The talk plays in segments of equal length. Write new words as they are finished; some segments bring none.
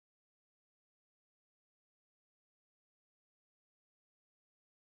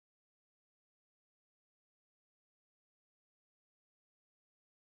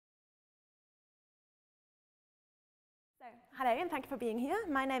Hello, and thank you for being here.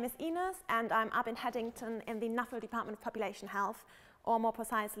 My name is Ines, and I'm up in Headington in the Nuffield Department of Population Health, or more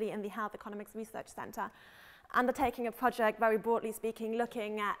precisely in the Health Economics Research Centre, undertaking a project, very broadly speaking,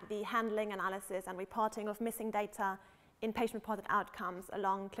 looking at the handling, analysis, and reporting of missing data in patient-reported outcomes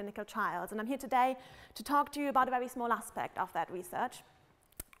along clinical trials. And I'm here today to talk to you about a very small aspect of that research.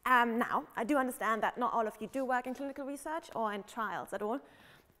 Now, I do understand that not all of you do work in clinical research or in trials at all,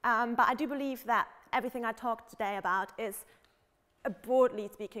 but I do believe that everything I talk today about is a broadly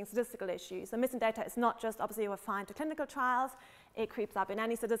speaking statistical issue. So missing data is not just obviously refined to clinical trials. It creeps up in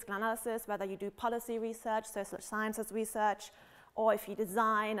any statistical analysis, whether you do policy research, social sciences research, or if you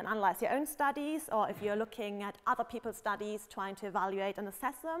design and analyze your own studies, or if you're looking at other people's studies trying to evaluate and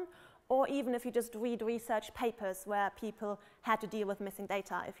assess them, or even if you just read research papers where people had to deal with missing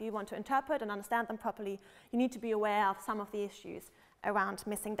data. If you want to interpret and understand them properly, you need to be aware of some of the issues around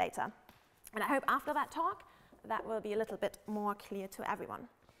missing data. And I hope after that talk, that will be a little bit more clear to everyone.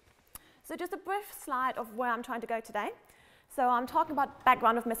 So just a brief slide of where I'm trying to go today. So I'm talking about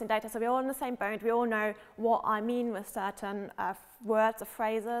background of missing data. So we're all in the same boat. We all know what I mean with certain words or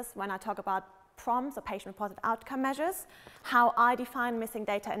phrases when I talk about PROMs, or patient-reported outcome measures, how I define missing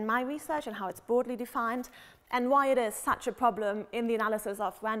data in my research and how it's broadly defined, and why it is such a problem in the analysis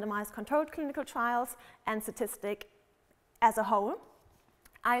of randomized controlled clinical trials and statistic as a whole.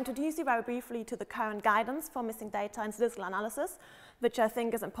 I introduce you very briefly to the current guidance for missing data in statistical analysis, which I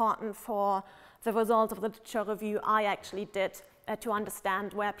think is important for the results of the literature review I actually did to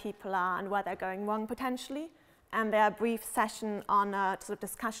understand where people are and where they're going wrong potentially. And there are a brief session on a sort of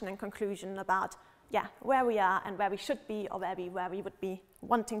discussion and conclusion about where we are and where we should be, or where we would be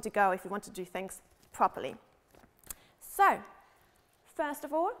wanting to go if we want to do things properly. So, first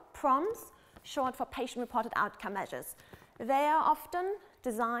of all, PROMs, short for patient-reported outcome measures. They are often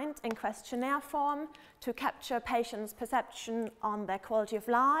designed in questionnaire form to capture patients' perception on their quality of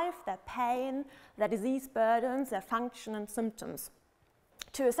life, their pain, their disease burdens, their function and symptoms,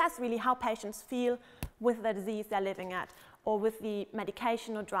 to assess really how patients feel with the disease they're living at, or with the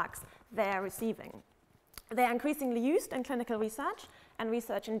medication or drugs they're receiving. They are increasingly used in clinical research and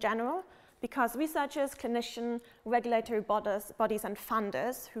research in general, because researchers, clinicians, regulatory bodies and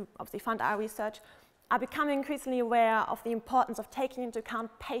funders, who obviously fund our research, are becoming increasingly aware of the importance of taking into account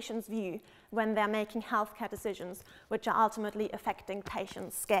patients' view when they're making healthcare decisions, which are ultimately affecting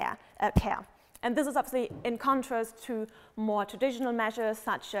patients' care. And this is obviously in contrast to more traditional measures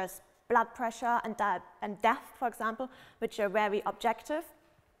such as blood pressure and death, for example, which are very objective.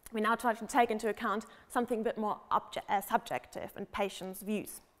 We now try to take into account something a bit more subjective and patients'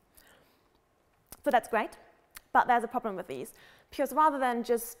 views. So that's great, but there's a problem with these, because rather than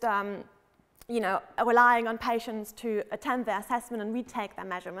just relying on patients to attend their assessment and retake their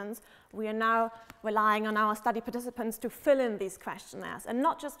measurements, we are now relying on our study participants to fill in these questionnaires, and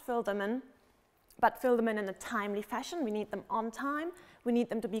not just fill them in, but fill them in a timely fashion. We need them on time. We need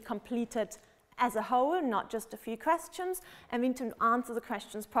them to be completed as a whole, not just a few questions, and we need to answer the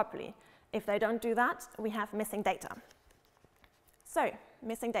questions properly. If they don't do that, we have missing data. So,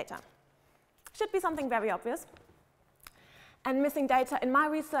 missing data should be something very obvious. And missing data, in my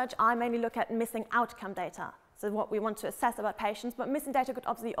research, I mainly look at missing outcome data, so what we want to assess about patients, but missing data could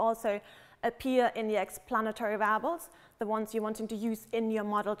obviously also appear in the explanatory variables, the ones you're wanting to use in your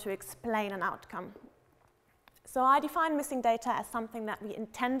model to explain an outcome. So I define missing data as something that we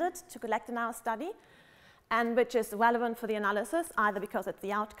intended to collect in our study, and which is relevant for the analysis, either because it's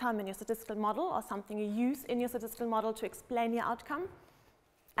the outcome in your statistical model or something you use in your statistical model to explain your outcome.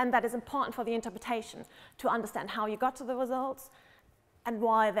 And that is important for the interpretation, to understand how you got to the results and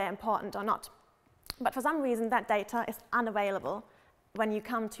why they're important or not. But for some reason, that data is unavailable when you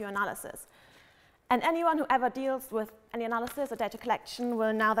come to your analysis. And anyone who ever deals with any analysis or data collection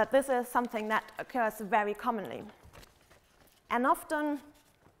will know that this is something that occurs very commonly. And often,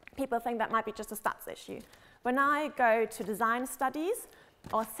 people think that might be just a stats issue. When I go to design studies,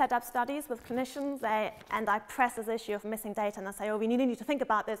 or set up studies with clinicians, and I press this issue of missing data, and I say, oh, we need to think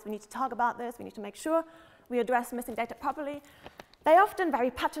about this, we need to talk about this, we need to make sure we address missing data properly. They often very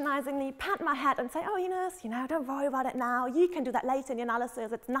patronizingly pat my head and say, oh, Ines, don't worry about it now, you can do that later in the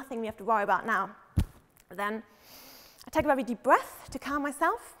analysis, it's nothing we have to worry about now. Then I take a very deep breath to calm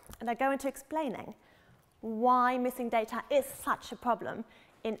myself, and I go into explaining why missing data is such a problem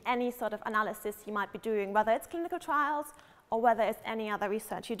in any sort of analysis you might be doing, whether it's clinical trials or whether it's any other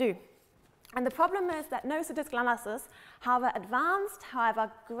research you do. And the problem is that no statistical analysis, however advanced, however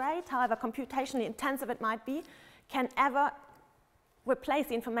great, however computationally intensive it might be, can ever replace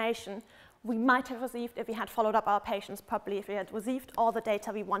the information we might have received if we had followed up our patients properly, if we had received all the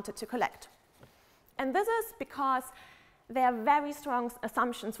data we wanted to collect. And this is because there are very strong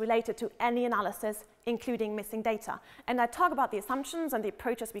assumptions related to any analysis, including missing data. And I talk about the assumptions and the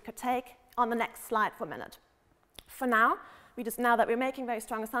approaches we could take on the next slide for a minute. For now, we just know that we're making very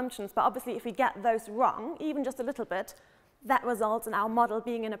strong assumptions, but obviously if we get those wrong, even just a little bit, that results in our model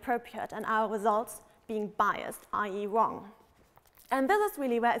being inappropriate and our results being biased, i.e. wrong. And this is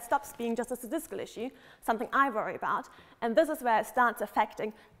really where it stops being just a statistical issue, something I worry about, and this is where it starts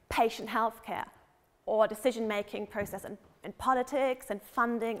affecting patient healthcare or decision-making process in politics and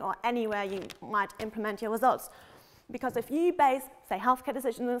funding or anywhere you might implement your results. Because if you base, say, healthcare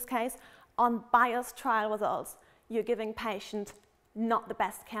decisions in this case, on biased trial results, you're giving patients not the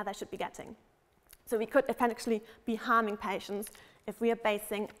best care they should be getting. So we could essentially be harming patients if we are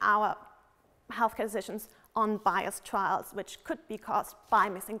basing our healthcare decisions on biased trials, which could be caused by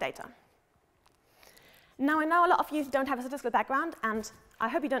missing data. Now, I know a lot of you don't have a statistical background, and I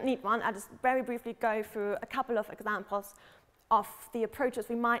hope you don't need one. I'll just very briefly go through a couple of examples of the approaches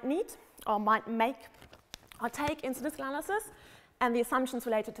we might need or might make or take in statistical analysis and the assumptions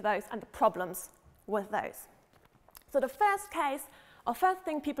related to those and the problems with those. So the first case, or first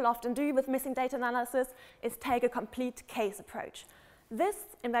thing people often do with missing data analysis is take a complete case approach. This,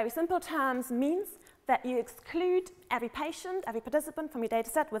 in very simple terms, means that you exclude every patient, every participant from your data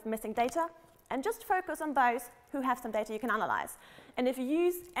set with missing data, and just focus on those who have some data you can analyze. And if you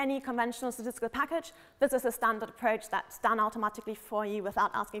use any conventional statistical package, this is a standard approach that's done automatically for you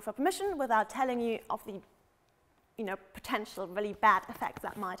without asking for permission, without telling you of the potential really bad effects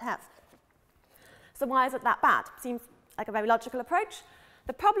that might have. So why is it that bad? Seems like a very logical approach.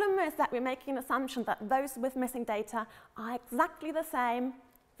 The problem is that we're making an assumption that those with missing data are exactly the same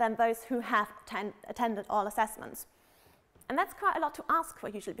than those who have attended all assessments. And that's quite a lot to ask for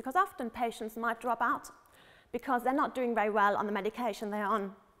usually, because often patients might drop out because they're not doing very well on the medication they're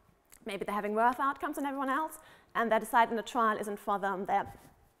on. Maybe they're having worse outcomes than everyone else, and they're deciding the trial isn't for them. They're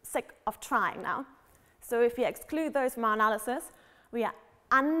sick of trying now. So if we exclude those from our analysis, we are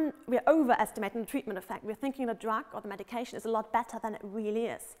overestimating the treatment effect. We're thinking the drug or the medication is a lot better than it really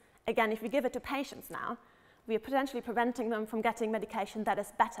is. Again, if we give it to patients now, we are potentially preventing them from getting medication that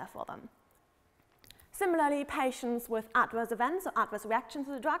is better for them. Similarly, patients with adverse events or adverse reactions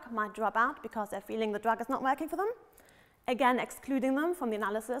to the drug might drop out because they're feeling the drug is not working for them. Again, excluding them from the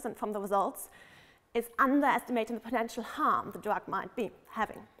analysis and from the results is underestimating the potential harm the drug might be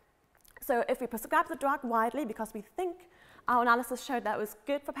having. So if we prescribe the drug widely because we think our analysis showed that it was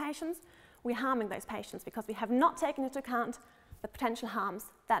good for patients, we're harming those patients because we have not taken into account the potential harms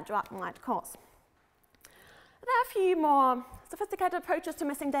that drug might cause. There are a few more sophisticated approaches to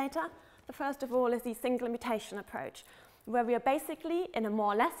missing data. The first of all is the single imputation approach, where we are basically, in a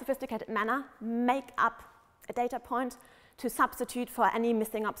more or less sophisticated manner, make up a data point to substitute for any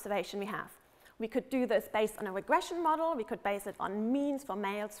missing observation we have. We could do this based on a regression model. We could base it on means for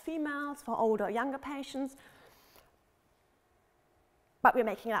males, females, for older or younger patients. But we're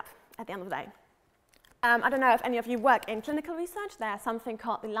making it up at the end of the day. I don't know if any of you work in clinical research. There's something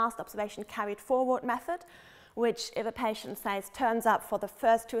called the last observation carried forward method, which if a patient says turns up for the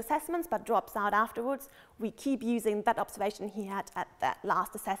first 2 assessments but drops out afterwards, we keep using that observation he had at that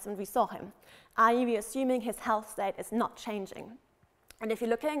last assessment we saw him, i.e. we're assuming his health state is not changing. And if you're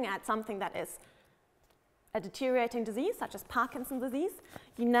looking at something that is a deteriorating disease, such as Parkinson's disease,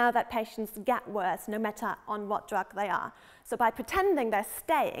 you know that patients get worse no matter on what drug they are. So by pretending they're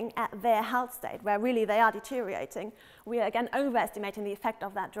staying at their health state, where really they are deteriorating, we are again overestimating the effect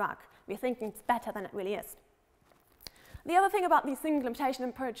of that drug. We're thinking it's better than it really is. The other thing about these single imputation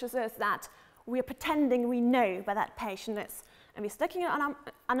approaches is that we're pretending we know where that patient is. And we're sticking it on an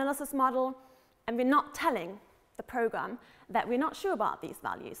analysis model, and we're not telling the program that we're not sure about these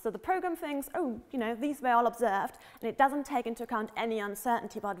values. So the program thinks, oh, these were all observed, and it doesn't take into account any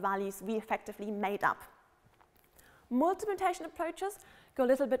uncertainty about values we effectively made up. Multiple imputation approaches go a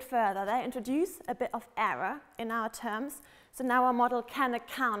little bit further. They introduce a bit of error in our terms, so now our model can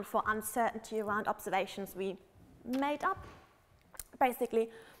account for uncertainty around observations we made up, basically,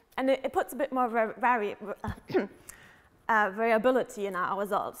 and it puts a bit more variability in our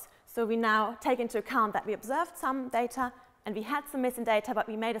results. So we now take into account that we observed some data and we had some missing data, but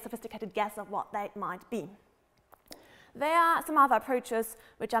we made a sophisticated guess of what that might be. There are some other approaches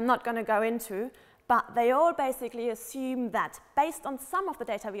which I'm not going to go into, but they all basically assume that based on some of the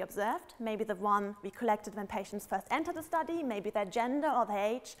data we observed, maybe the one we collected when patients first entered the study, maybe their gender or their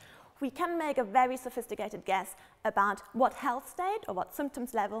age, we can make a very sophisticated guess about what health state or what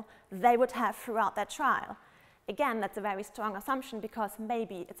symptoms level they would have throughout their trial. Again, that's a very strong assumption because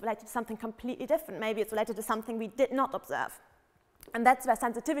maybe it's related to something completely different. Maybe it's related to something we did not observe. And that's where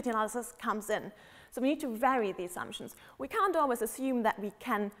sensitivity analysis comes in. So we need to vary the assumptions. We can't always assume that we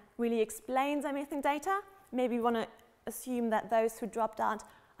can really explain the missing data. Maybe we want to assume that those who dropped out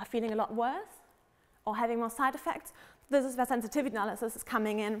are feeling a lot worse or having more side effects. This is where sensitivity analysis is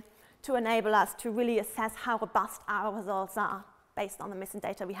coming in to enable us to really assess how robust our results are based on the missing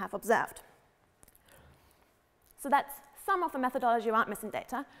data we have observed. So that's some of the methodology around missing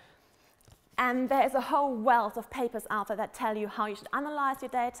data. And there is a whole wealth of papers out there that tell you how you should analyze your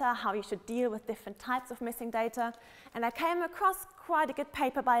data, how you should deal with different types of missing data. And I came across quite a good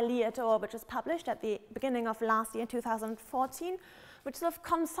paper by Lee et al., which was published at the beginning of last year, 2014, which sort of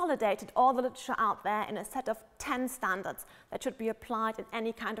consolidated all the literature out there in a set of 10 standards that should be applied in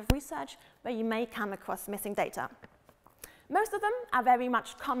any kind of research where you may come across missing data. Most of them are very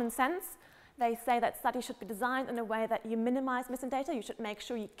much common sense. They say that studies should be designed in a way that you minimize missing data. You should make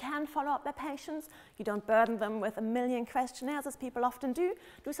sure you can follow up their patients. You don't burden them with a million questionnaires, as people often do.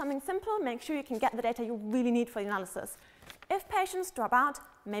 Do something simple. Make sure you can get the data you really need for the analysis. If patients drop out,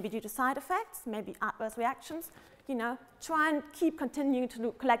 maybe due to side effects, maybe adverse reactions, try and keep continuing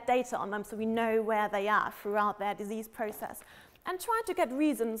to collect data on them so we know where they are throughout their disease process. And try to get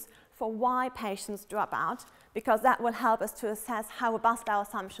reasons for why patients drop out, because that will help us to assess how robust our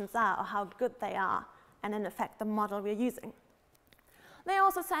assumptions are or how good they are, and in effect the model we're using. They're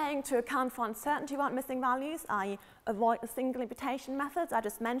also saying to account for uncertainty around missing values, i.e. avoid the single imputation methods I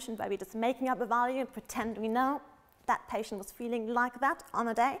just mentioned, where we're just making up a value and pretend we know that patient was feeling like that on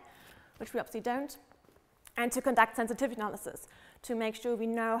a day, which we obviously don't. And to conduct sensitivity analysis to make sure we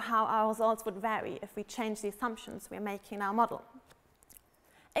know how our results would vary if we change the assumptions we're making in our model.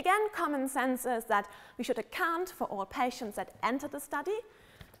 Again, common sense is that we should account for all patients that enter the study,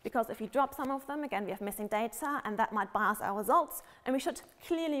 because if we drop some of them, again, we have missing data, and that might bias our results. And we should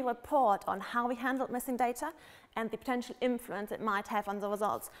clearly report on how we handled missing data and the potential influence it might have on the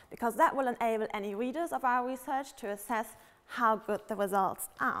results, because that will enable any readers of our research to assess how good the results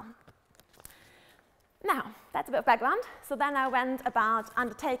are. Now, that's a bit of background. So then I went about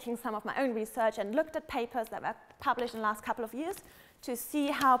undertaking some of my own research and looked at papers that were published in the last couple of years to see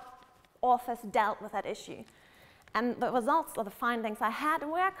how authors dealt with that issue. And the results or the findings I had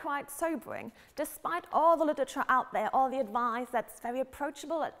were quite sobering. Despite all the literature out there, all the advice that's very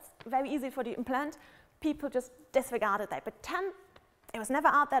approachable, it's very easy for you to implement, people just disregarded. They pretend it was never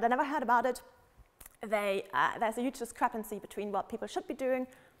out there, they never heard about it. There's a huge discrepancy between what people should be doing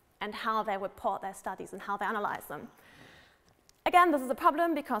and how they report their studies and how they analyze them. Again, this is a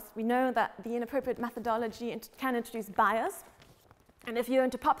problem because we know that the inappropriate methodology can introduce bias. And if you're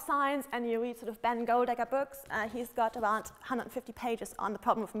into pop science and you read sort of Ben Goldegger books, he's got about 150 pages on the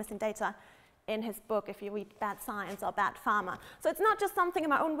problem of missing data in his book if you read Bad Science or Bad Pharma. So it's not just something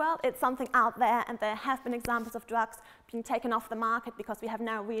in my own world, it's something out there, and there have been examples of drugs being taken off the market because we have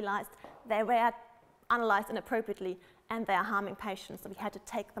now realized they were analyzed inappropriately and they are harming patients, so we had to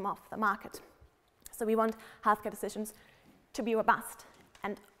take them off the market. So we want healthcare decisions to be robust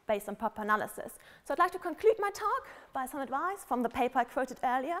and based on proper analysis. So I'd like to conclude my talk by some advice from the paper I quoted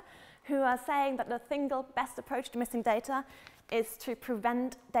earlier, who are saying that the single best approach to missing data is to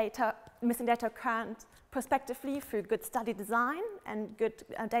prevent missing data occurrence prospectively through good study design and good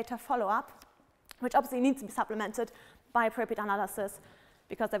data follow-up, which obviously needs to be supplemented by appropriate analysis,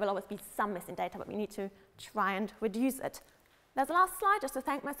 because there will always be some missing data, but we need to try and reduce it. There's a last slide just to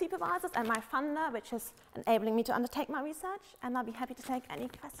thank my supervisors and my funder, which is enabling me to undertake my research, and I'll be happy to take any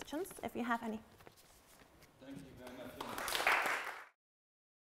questions if you have any.